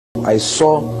I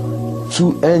saw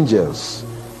two angels.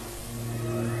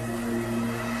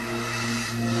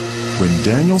 When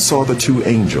Daniel saw the two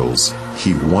angels,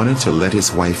 he wanted to let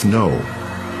his wife know,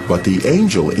 but the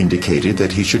angel indicated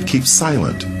that he should keep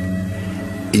silent.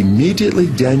 Immediately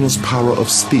Daniel's power of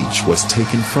speech was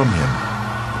taken from him.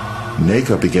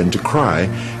 Neka began to cry,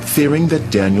 fearing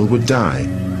that Daniel would die.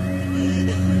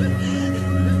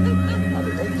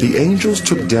 The angels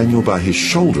took Daniel by his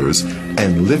shoulders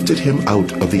and lifted him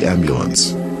out of the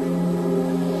ambulance.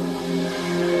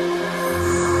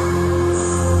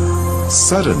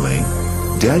 Suddenly,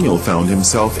 Daniel found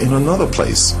himself in another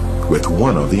place with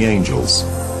one of the angels.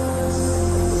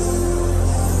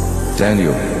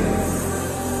 Daniel,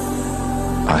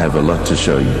 I have a lot to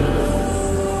show you.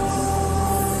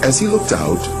 As he looked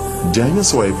out, Daniel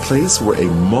saw a place where a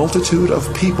multitude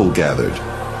of people gathered,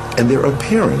 and their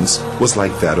appearance was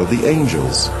like that of the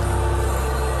angels.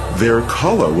 Their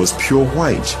color was pure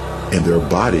white, and their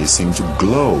bodies seemed to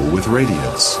glow with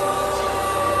radiance.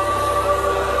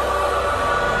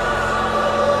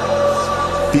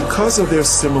 Because of their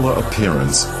similar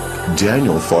appearance,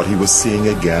 Daniel thought he was seeing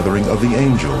a gathering of the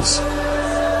angels.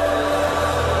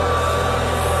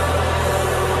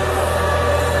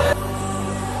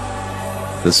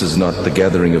 This is not the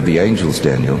gathering of the angels,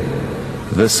 Daniel.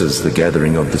 This is the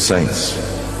gathering of the saints.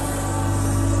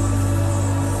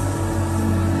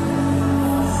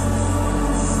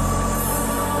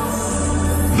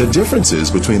 The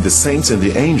differences between the saints and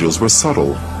the angels were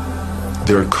subtle.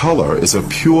 Their color is a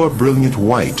pure, brilliant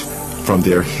white from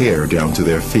their hair down to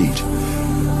their feet.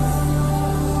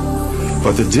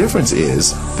 But the difference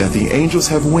is that the angels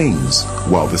have wings,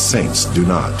 while the saints do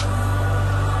not.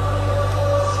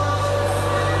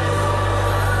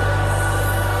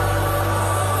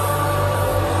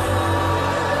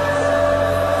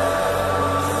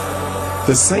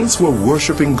 The saints were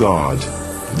worshiping God.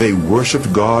 They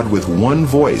worshiped God with one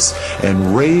voice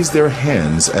and raised their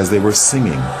hands as they were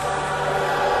singing.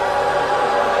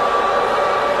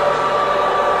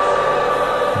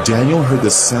 Daniel heard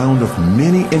the sound of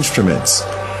many instruments,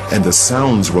 and the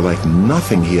sounds were like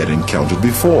nothing he had encountered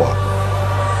before.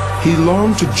 He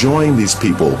longed to join these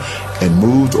people and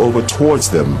moved over towards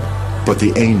them, but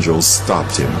the angels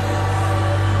stopped him.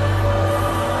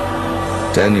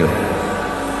 Daniel,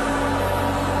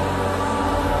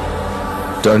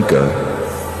 don't go.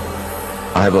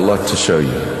 I have a lot to show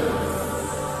you.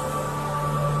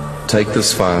 Take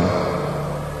this file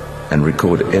and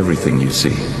record everything you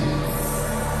see.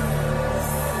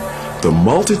 The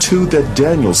multitude that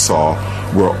Daniel saw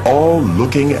were all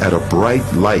looking at a bright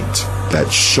light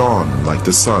that shone like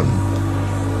the sun.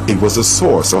 It was the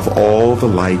source of all the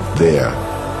light there.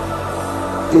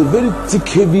 A very thick,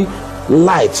 heavy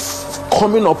light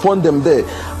coming upon them there.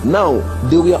 Now,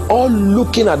 they were all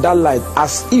looking at that light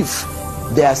as if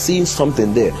they are seeing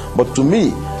something there. But to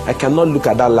me, I cannot look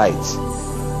at that light.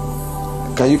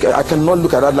 I cannot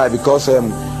look at that light because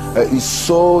it's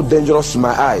so dangerous to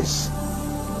my eyes.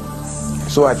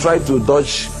 So I tried to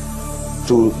dodge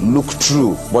to look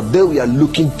through, but they were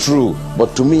looking through.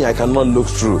 But to me, I cannot look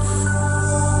through.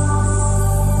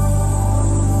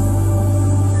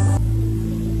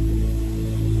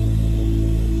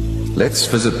 Let's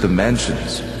visit the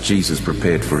mansions Jesus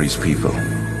prepared for his people.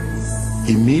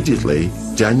 Immediately,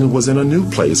 Daniel was in a new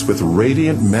place with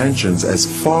radiant mansions as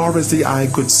far as the eye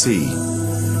could see.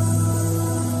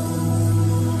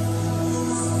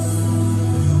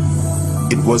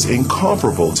 It was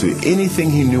incomparable to anything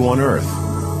he knew on earth.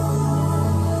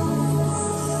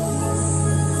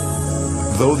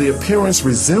 Though the appearance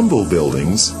resembled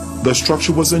buildings, the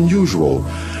structure was unusual,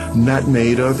 not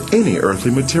made of any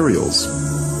earthly materials.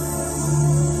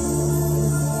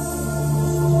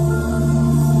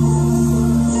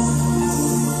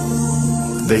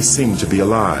 They seemed to be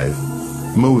alive,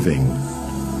 moving.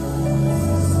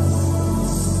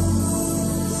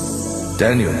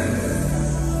 Daniel,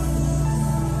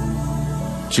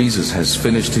 Jesus has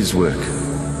finished his work.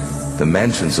 The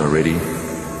mansions are ready,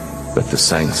 but the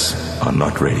saints are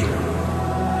not ready.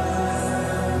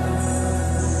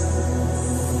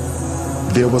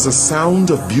 There was a sound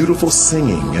of beautiful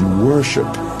singing and worship,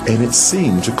 and it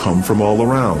seemed to come from all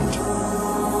around.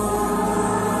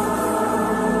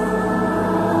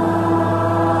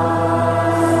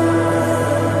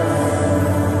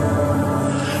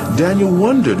 Daniel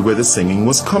wondered where the singing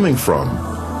was coming from,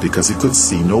 because he could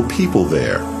see no people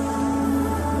there.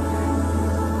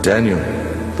 Daniel,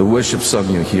 the worship song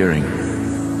you're hearing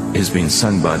is being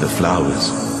sung by the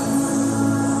flowers.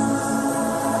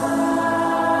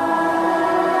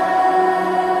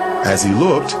 As he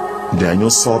looked, Daniel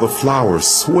saw the flowers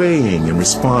swaying in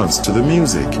response to the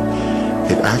music.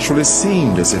 It actually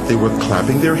seemed as if they were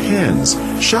clapping their hands,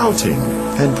 shouting,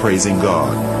 and praising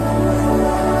God.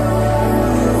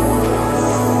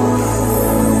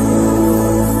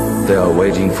 They are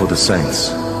waiting for the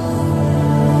saints.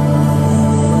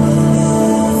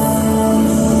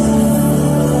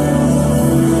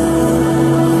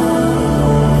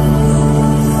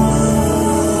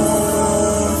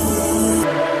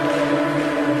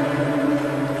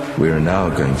 We are now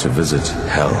going to visit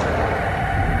hell.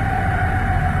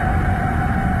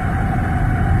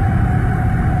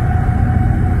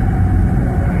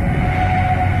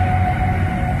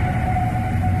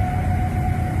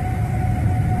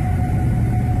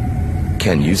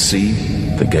 Can you see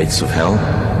the gates of hell?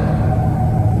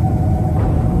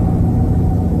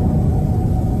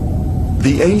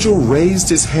 The angel raised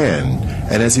his hand,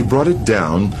 and as he brought it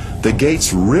down, the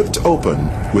gates ripped open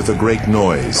with a great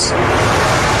noise.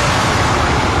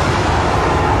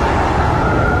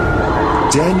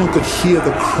 Daniel could hear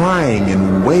the crying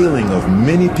and wailing of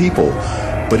many people,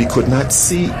 but he could not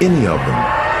see any of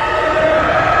them.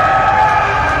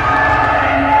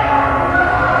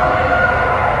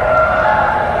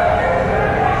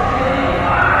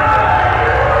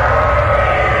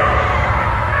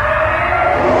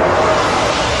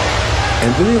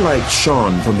 And then a light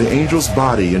shone from the angel's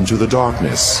body into the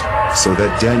darkness, so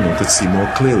that Daniel could see more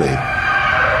clearly.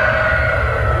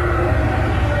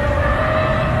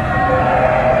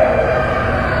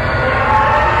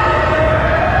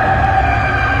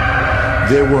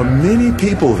 There were many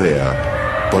people there,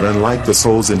 but unlike the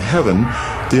souls in heaven,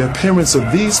 the appearance of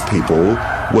these people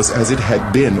was as it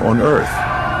had been on earth.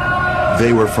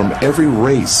 They were from every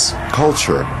race,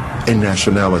 culture, and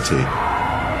nationality.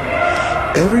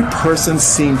 Every person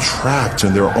seemed trapped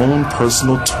in their own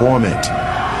personal torment,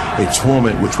 a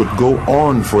torment which would go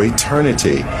on for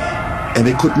eternity, and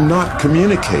they could not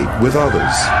communicate with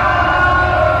others.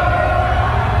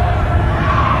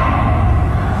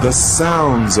 The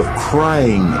sounds of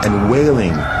crying and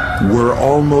wailing were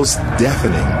almost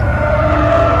deafening.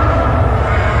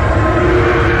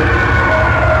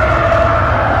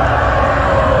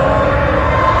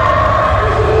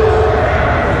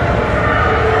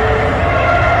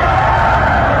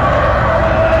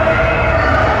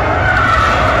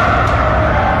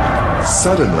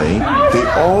 Suddenly, they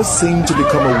all seemed to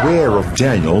become aware of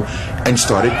Daniel and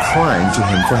started crying to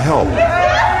him for help.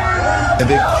 And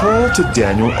they called to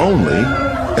Daniel only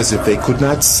as if they could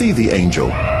not see the angel.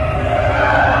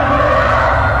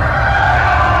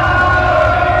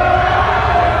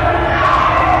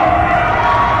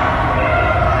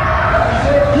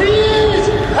 Please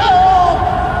help!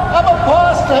 I'm a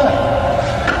pastor.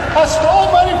 I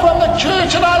stole money from the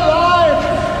church and I lied.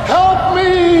 Help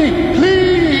me,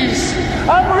 please.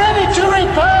 I'm ready to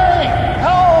repay.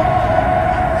 Help!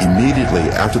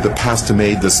 Immediately after the pastor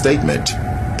made the statement,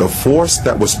 the force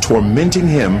that was tormenting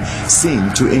him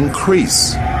seemed to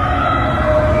increase.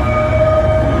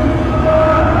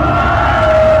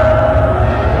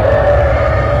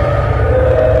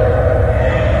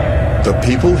 The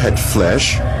people had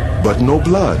flesh, but no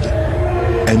blood,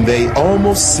 and they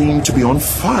almost seemed to be on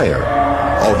fire,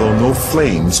 although no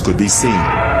flames could be seen.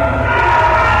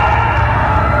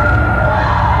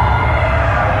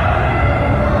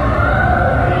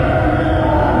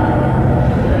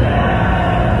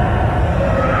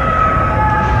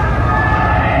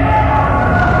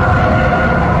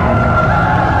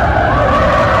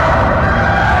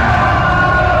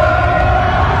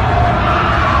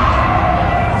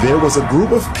 There was a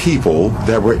group of people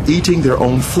that were eating their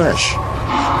own flesh.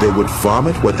 They would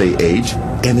vomit what they ate,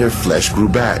 and their flesh grew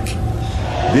back.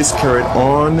 This carried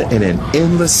on in an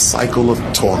endless cycle of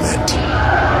torment.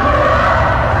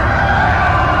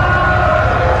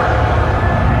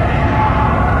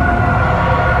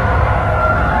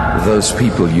 Those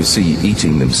people you see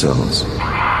eating themselves,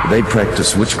 they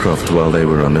practiced witchcraft while they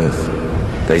were on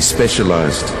earth. They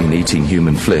specialized in eating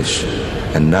human flesh,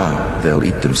 and now they'll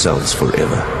eat themselves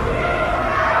forever.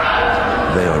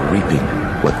 They are reaping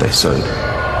what they sowed.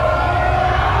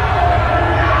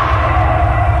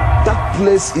 That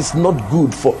place is not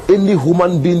good for any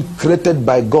human being created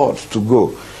by God to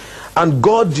go. And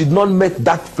God did not make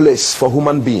that place for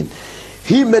human being.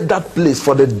 He made that place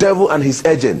for the devil and his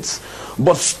agents.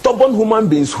 But stubborn human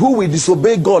beings who will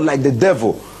disobey God like the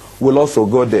devil will also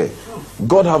go there.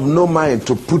 God have no mind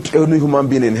to put any human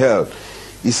being in hell.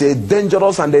 It's a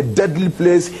dangerous and a deadly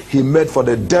place he made for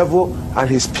the devil and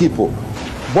his people.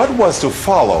 What was to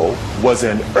follow was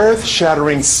an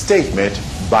earth-shattering statement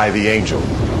by the angel.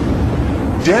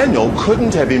 Daniel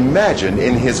couldn't have imagined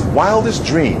in his wildest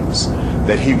dreams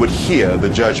that he would hear the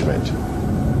judgment.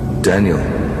 Daniel,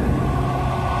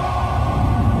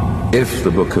 If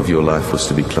the book of your life was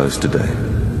to be closed today,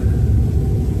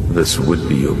 this would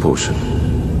be your portion.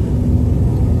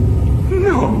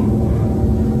 No.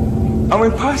 I'm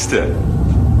a pastor.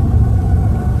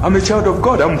 I'm a child of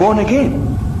God. I'm born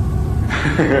again.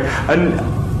 And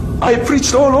I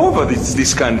preached all over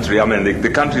this country. I mean, the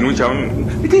country in which I'm...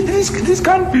 This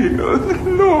can't be.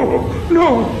 No.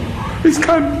 This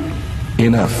can't.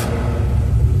 Enough.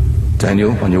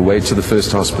 Daniel, on your way to the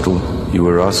first hospital, you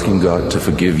were asking God to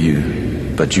forgive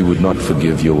you, but you would not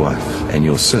forgive your wife, and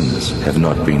your sins have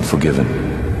not been forgiven.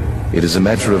 It is a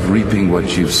matter of reaping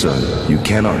what you've sown. You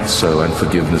cannot sow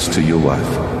unforgiveness to your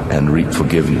wife and reap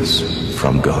forgiveness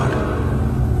from God.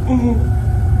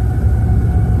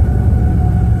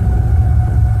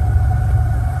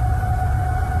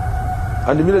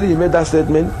 And immediately he made that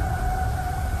statement,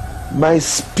 my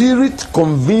spirit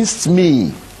convinced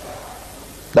me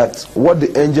that what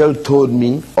the angel told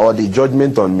me, or the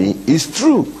judgment on me, is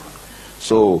true.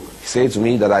 So he said to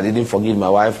me that I didn't forgive my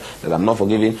wife, that I'm not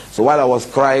forgiving. So while I was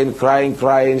crying,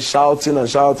 shouting,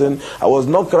 I was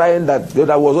not crying that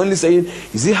I was only saying,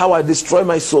 you see how I destroy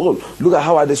my soul? Look at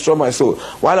how I destroy my soul.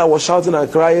 While I was shouting and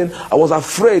crying, I was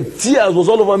afraid. Tears was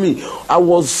all over me. I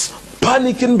was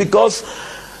panicking because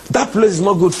that place is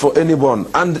not good for anyone.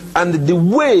 And the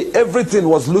way everything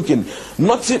was looking,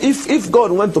 nothing, if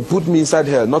God went to put me inside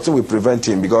here, nothing will prevent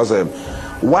him. Because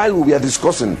while we are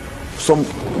discussing, some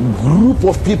group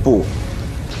of people,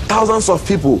 thousands of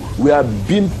people, we are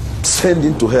being sent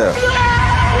into hell.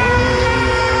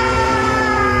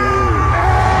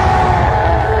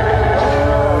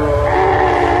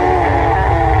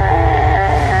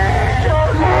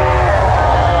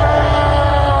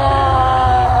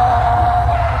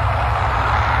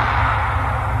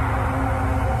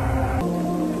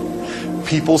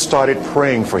 People started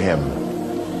praying for him,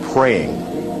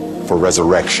 praying for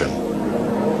resurrection.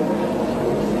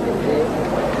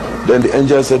 Then the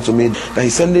angel said to me that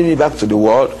he's sending me back to the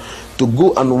world to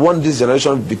go and warn this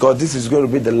generation, because this is going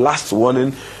to be the last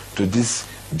warning to this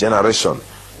generation.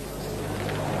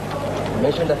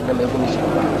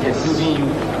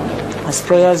 As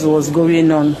prayers was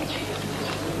going on,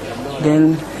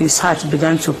 then his heart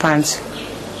began to pant.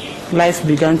 Life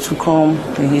began to come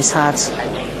in his heart.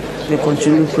 We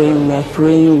continued praying,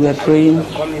 we were praying.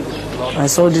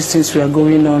 As all these things were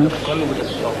going on,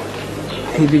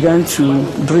 he began to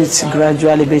breathe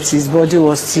gradually, but his body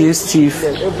was still stiff.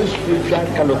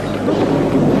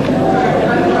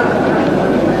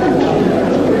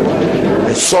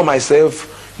 I saw myself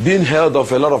being held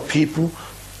of a lot of people.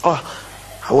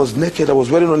 I was naked, I was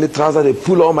wearing only trousers, they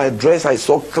pulled all my dress. I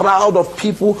saw a crowd of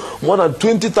people, more than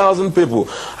 20,000 people.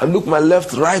 I looked my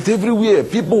left, right, everywhere.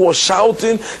 People were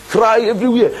shouting, crying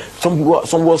everywhere. Some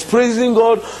was praising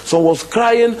God, some was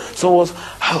crying,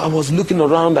 I was looking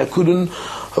around, I couldn't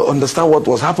understand what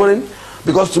was happening.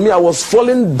 Because to me, I was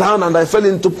falling down and I fell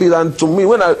into pit. And to me,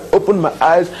 when I opened my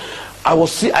eyes, I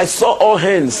saw all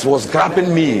hands was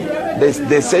grabbing me.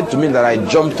 They said to me that I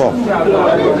jumped up.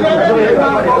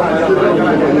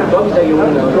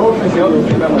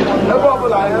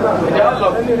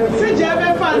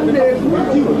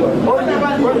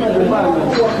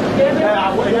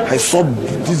 I saw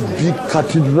this big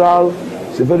cathedral.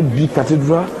 It's a very big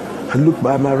cathedral. I looked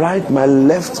by my right, my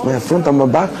left, my front and my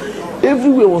back.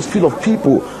 Everywhere was full of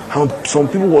people. Some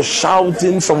people were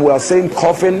shouting, some were saying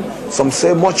coffin, some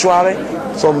say mortuary,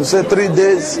 some say 3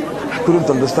 days. I couldn't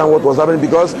understand what was happening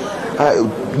because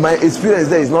my experience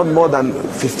there is not more than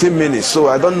 15 minutes. So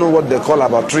I don't know what they call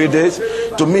about 3 days.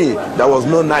 To me, there was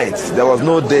no night, there was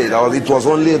no day. It was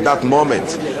only that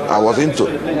moment I was into.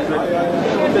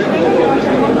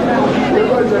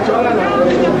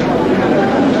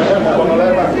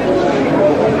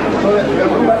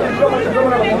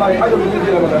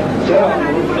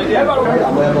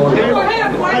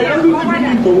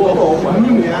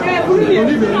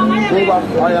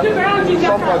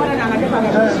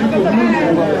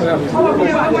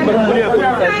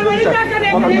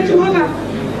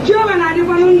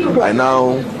 I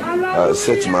now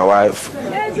said to my wife,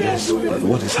 yes,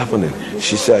 what is happening?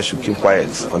 She said I should keep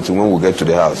quiet until when we get to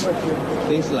the house.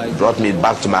 Brought me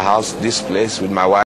back to my house, this place with my wife.